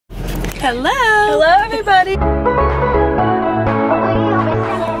Hello! Hello, everybody!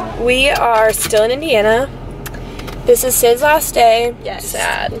 We are still in Indiana. This is Syd's last day. Yes.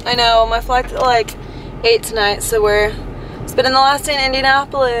 Sad. I know, my flight's at like 8 tonight, so we're spending the last day in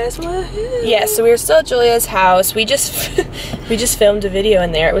Indianapolis. Woohoo! Yeah, so we were still at Julia's house. We just filmed a video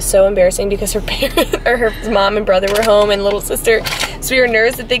in there. It was so embarrassing because her parents, or her mom and brother were home and little sister. So we were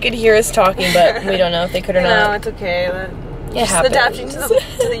nervous that they could hear us talking, but we don't know if they could or not. No, it's okay. It happens. Adapting to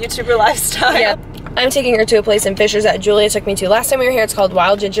the YouTuber lifestyle. Yeah. I'm taking her to a place in Fishers that Julia took me to. Last time we were here, it's called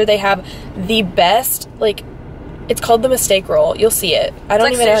Wild Ginger. They have the best, like, it's called the Mistake Roll. You'll see it. I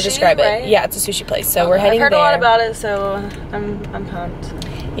don't even know how to describe it. Yeah, it's a sushi place. So we're heading there. I've heard a lot about it, so I'm pumped.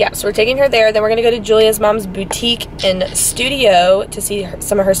 Yeah, so we're taking her there. Then we're gonna go to Julia's mom's boutique and studio to see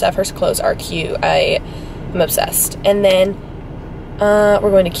some of her stuff. Her clothes are cute. I am obsessed. And then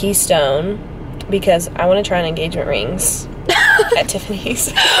we're going to Keystone because I want to try on engagement rings at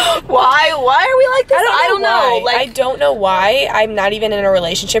Tiffany's. Why are we like this? I don't know. Like, I don't know why. I'm not even in a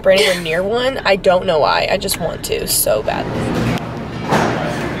relationship or anywhere near one. I don't know why. I just want to so badly.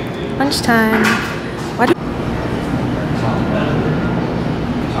 Lunchtime.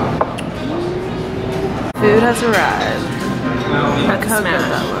 Food has arrived. Look how good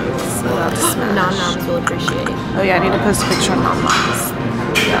that looks. So that's Non-noms will appreciate. Oh yeah, I need to post a picture on non-noms.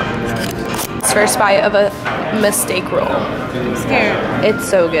 Yep. First bite of a Mistake Roll. I'm scared. It's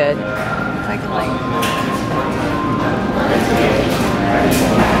so good. If I can like...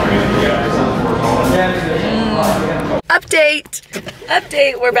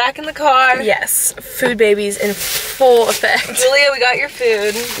 Update, we're back in the car. Yes, food babies in full effect. Julia, we got your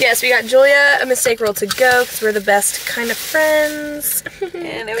food. Yes, we got Julia a Mistake Roll to go because we're the best kind of friends.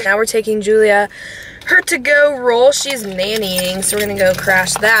 And now we're taking Julia her to-go roll. She's nannying, so we're gonna go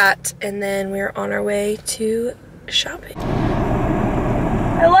crash that, and then we're on our way to shopping.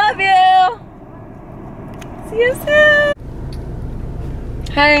 I love you. See you soon.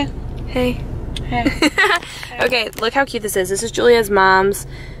 Hey. Hey. Hey. Okay, look how cute this is. This is Julia's mom's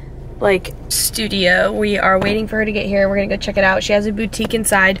like studio. We are waiting for her to get here. We're gonna go check it out. She has a boutique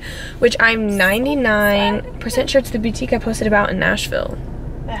inside, which I'm 99% sure it's the boutique I posted about in Nashville.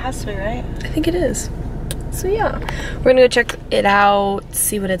 It has to be, right? I think it is. So yeah, we're gonna go check it out,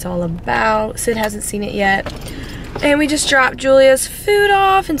 see what it's all about. Syd hasn't seen it yet. And we just dropped Julia's food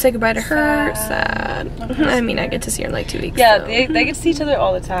off and say goodbye to her. Sad. I mean, I get to see her in like 2 weeks. Yeah, so. they get to see each other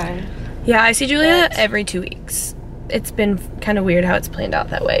all the time. Yeah, I see Julia every 2 weeks. It's been kind of weird how it's planned out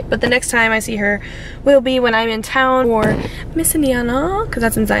that way. But the next time I see her will be when I'm in town or Miss Indiana, because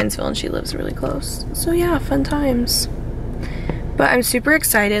that's in Zionsville and she lives really close. So yeah, fun times. But I'm super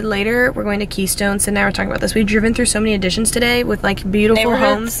excited. Later, we're going to Keystone. So now we're talking about this. We've driven through so many additions today with like beautiful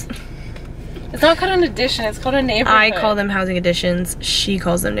homes. It's not called an addition, it's called a neighborhood. I call them housing additions. She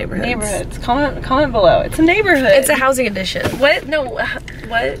calls them neighborhoods. Neighborhoods. Comment below. It's a neighborhood. It's a housing addition. What? No.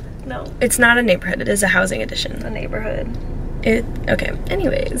 What? No. It's not a neighborhood. It is a housing addition. A neighborhood. Okay.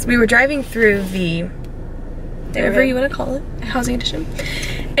 Anyways, we were driving through the, whatever you want to call it, housing addition.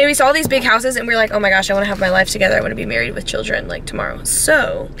 And we saw these big houses and we were like, oh my gosh, I want to have my life together. I want to be married with children like tomorrow.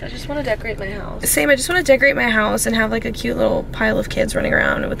 So I just want to decorate my house. Same, I just want to decorate my house and have like a cute little pile of kids running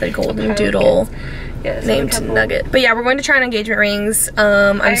around with a golden doodle named Nugget. But yeah, we're going to try on engagement rings.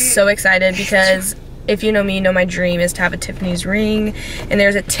 I'm so excited because if you know me, you know my dream is to have a Tiffany's ring. And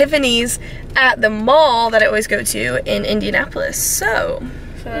there's a Tiffany's at the mall that I always go to in Indianapolis. So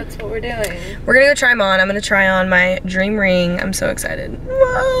that's what we're doing. We're gonna go try them on. I'm gonna try on my dream ring. I'm so excited.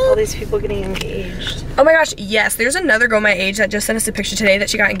 Whoa. All these people getting engaged. Oh my gosh, yes. There's another girl my age that just sent us a picture today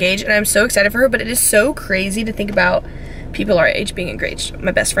that she got engaged, and I'm so excited for her, but it is so crazy to think about people our age being engaged.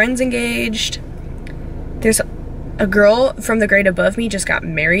 My best friend's engaged. There's a girl from the grade above me just got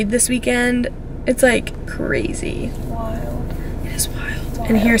married this weekend. It's like crazy. Wild. It is wild.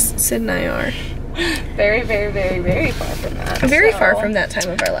 And here Syd and I are. Very, very, very, very far from that. Very far from that time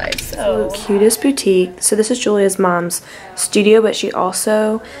of our lives. So cutest boutique. So this is Julia's mom's studio, but she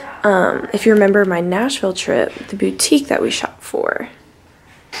also, if you remember my Nashville trip, the boutique that we shopped for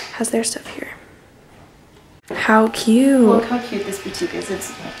has their stuff here. How cute. Look how cute this boutique is.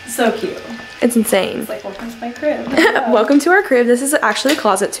 It's so cute. It's insane. It's like, welcome to my crib. Welcome to our crib. This is actually a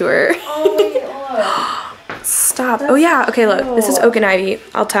closet tour. Oh, wait, look. Stop. That's yeah. Okay, look. Cool. This is Oak and Ivy.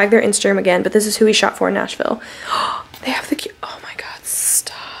 I'll tag their Instagram again, but this is who we shot for in Nashville. They have the cute. Oh my god,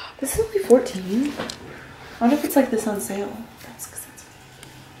 stop. This is only 14. I wonder if it's like this on sale. That's expensive.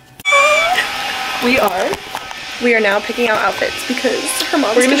 We are now picking out outfits because her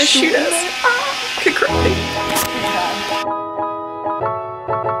mom's gonna shoot us. I could cry.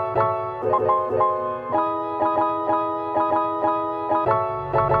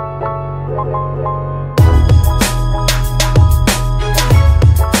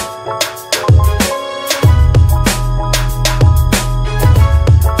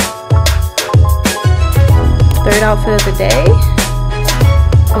 favorite outfit of the day.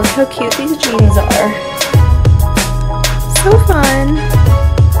 Look how cute these jeans are. So fun.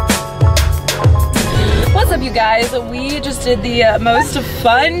 What's up, you guys? We just did the most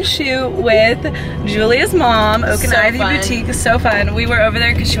fun shoot with Julia's mom, Oak and Ivy Boutique. It was so fun. We were over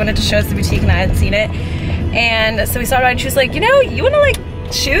there because she wanted to show us the boutique and I hadn't seen it. And so we saw it and she was like, you know, you want to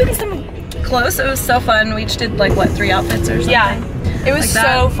like shoot in some clothes? It was so fun. We each did like, what, 3 outfits or something? Yeah. It was like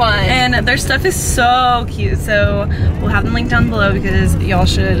so fun. And their stuff is so cute. So we'll have them linked down below because y'all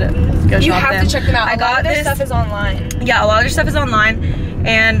should go shop them. You have to check them out. A lot of their stuff is online. Yeah, a lot of their stuff is online.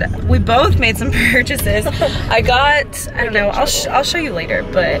 And we both made some purchases. I don't know, I'll show you later,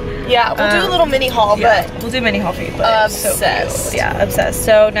 but yeah, we'll do a little mini haul, yeah, but we'll do a mini haul for you. But obsessed. So yeah, obsessed.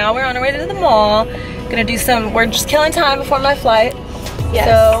 So now we're on our way to the mall. Gonna do we're just killing time before my flight. Yes.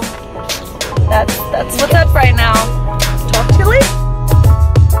 So that's what's up right now. Talk to you later.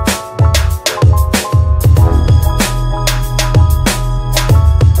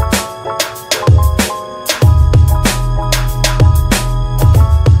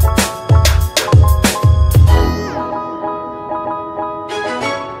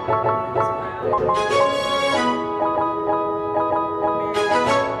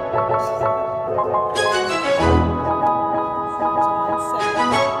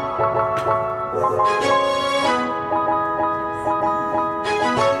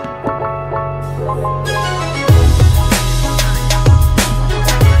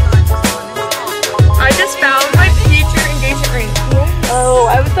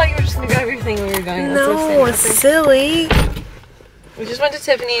 No, it's silly. We just went to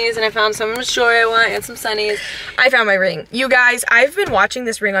Tiffany's and I found some jewelry I want and some sunnies. I found my ring. You guys, I've been watching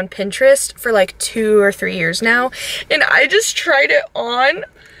this ring on Pinterest for like 2 or 3 years now, and I just tried it on.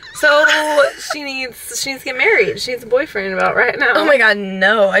 So she needs to get married. She needs a boyfriend about right now. Oh my god,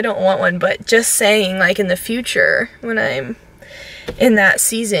 no, I don't want one, but just saying, like in the future when I'm in that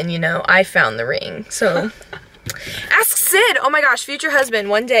season, you know, I found the ring. So ask Syd. Oh my gosh, future husband,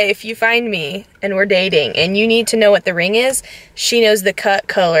 one day if you find me and we're dating and you need to know what the ring is, she knows the cut,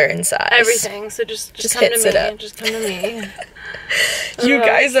 color, and size. Everything. So just come to me. Just come to me. You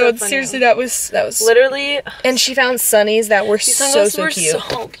guys, though, so seriously, that was literally. And she found sunnies that were so cute.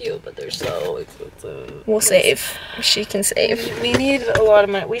 So cute, but they're so expensive. We'll save. She can save. We need a lot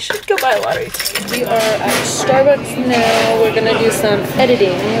of money. We should go buy a lottery ticket. We are at Starbucks now. We're gonna do some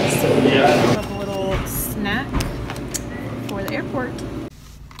editing. So have a little snack for the airport.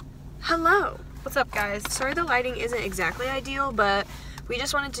 Hello. What's up, guys? Sorry the lighting isn't exactly ideal, but we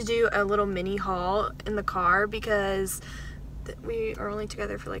just wanted to do a little mini haul in the car because we are only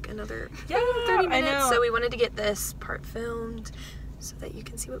together for like another 30 minutes, so we wanted to get this part filmed so that you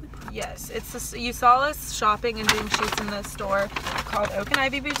can see what we bought. Yes, it's you saw us shopping and doing shoots in the store called Oak and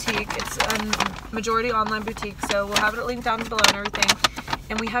Ivy Boutique. It's a majority online boutique, so we'll have it linked down below and everything.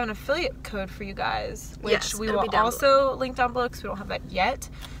 And we have an affiliate code for you guys, which we will also link down below because we don't have that yet.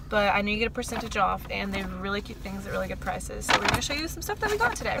 But I know you get a percentage off, and they have really cute things at really good prices. So we're gonna show you some stuff that we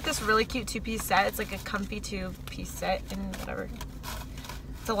got today. This really cute 2-piece set. It's like a comfy 2-piece set in whatever.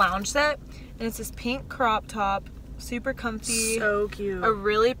 It's a lounge set, and it's this pink crop top, super comfy. So cute. A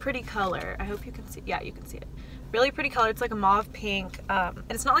really pretty color. I hope you can see. Yeah, you can see it. Really pretty color. It's like a mauve pink, and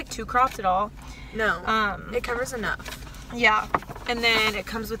it's not like too cropped at all. No. It covers enough. Yeah. And then it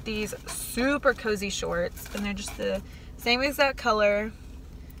comes with these super cozy shorts, and they're just the same exact color.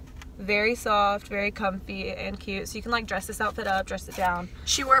 Very soft, very comfy and cute. So you can like dress this outfit up, dress it down.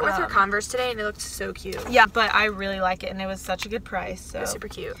 She wore it with her Converse today and it looked so cute. Yeah, but I really like it and it was such a good price. So it was super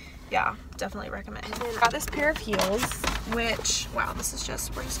cute. Yeah, definitely recommend. And then I got this pair of heels, which, wow, this is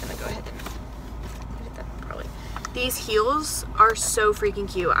just, we're just gonna go ahead and edit that probably. These heels are so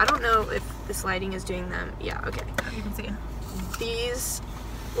freaking cute. I don't know if this lighting is doing them. Yeah, okay. You can see. These,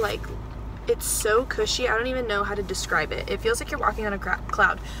 like, it's so cushy. I don't even know how to describe it. It feels like you're walking on a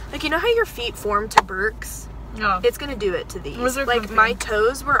cloud. Like, you know how your feet form to Birks? Yeah. It's gonna do it to these. Like, my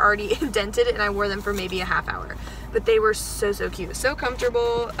toes were already indented and I wore them for maybe a half hour. But they were so cute. So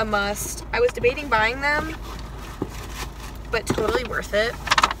comfortable, a must. I was debating buying them, but totally worth it.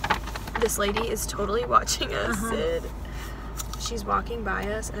 This lady is totally watching us, Syd. She's walking by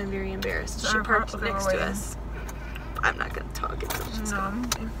us and I'm very embarrassed. She parked next to us. I'm not gonna talk until she's gone.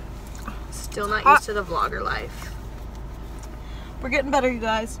 Still not used to the vlogger life. We're getting better, you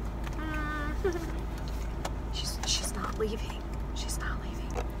guys. She's not leaving. She's not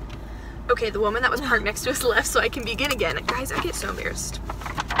leaving. Okay, the woman that was parked next to us left so I can begin again. Guys, I get so embarrassed.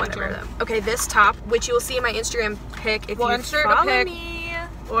 Whatever though. Okay, this top, which you will see in my Instagram pic if you follow me.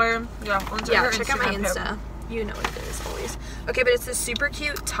 Or, check out my Insta. You know what it is always. Okay, but it's this super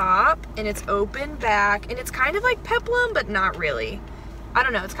cute top, and it's open back, and it's kind of like peplum, but not really. I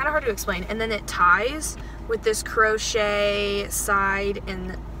don't know, it's kind of hard to explain. And then it ties with this crochet side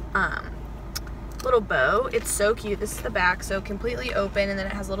and little bow. It's so cute. This is the back, so completely open, and then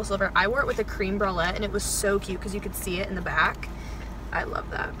it has a little silver. I wore it with a cream bralette, and it was so cute because you could see it in the back. I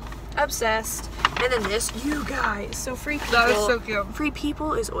love that. Obsessed. And then this, you guys, so Free People. That is so cute. Free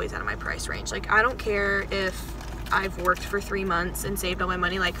People is always out of my price range. Like, I don't care if I've worked for 3 months and saved all my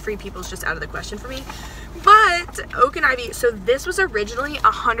money, like Free People's just out of the question for me. But Oak and Ivy, so this was originally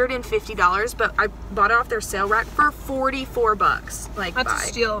 $150, but I bought it off their sale rack for 44 bucks. Like, that's a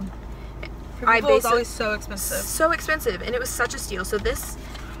steal. Free People is always so expensive. So expensive, and it was such a steal. So this,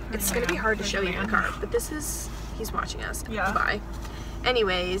 it's gonna be hard to show you in the car, but this is, he's watching us. Yeah. Bye.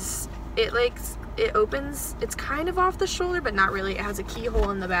 Anyways, it opens, it's kind of off the shoulder, but not really. It has a keyhole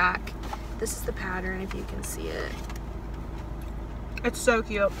in the back. This is the pattern, if you can see it. It's so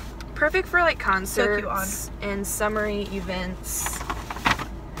cute. Perfect for like concerts and summery events.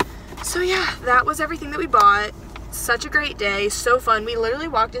 So yeah, that was everything that we bought. Such a great day, so fun. We literally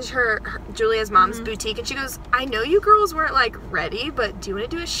walked into Julia's mom's boutique, and she goes, I know you girls weren't like ready, but do you want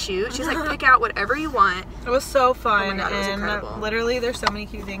to do a shoot? She's like, pick out whatever you want. It was so fun. Oh my God, it was incredible. Literally there's so many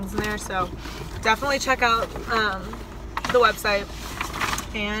cute things in there, so definitely check out the website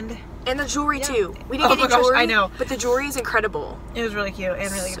and the jewelry too. We didn't get any jewelry, I know, but the jewelry is incredible. It was really cute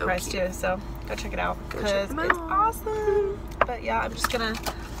and really good price too, so go check it out because it's awesome. But yeah,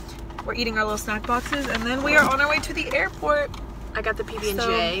 we're eating our little snack boxes, and then we are on our way to the airport. I got the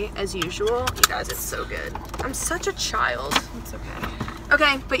PB&J as usual. You guys, it's so good. I'm such a child. It's okay.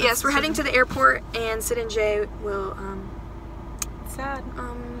 Okay, but yes, we're heading to the airport, and Syd and Jay will sad.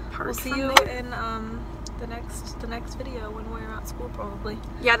 We'll see you in the next video when we're at school, probably.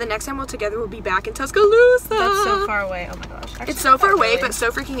 Yeah, the next time we're together, we'll be back in Tuscaloosa. That's so far away. Oh my gosh. Actually, it's so far away, but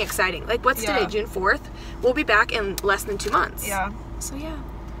so freaking exciting. Like, what's today? June 4th? We'll be back in less than 2 months. Yeah. So yeah.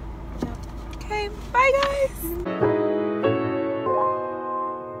 Okay, bye guys.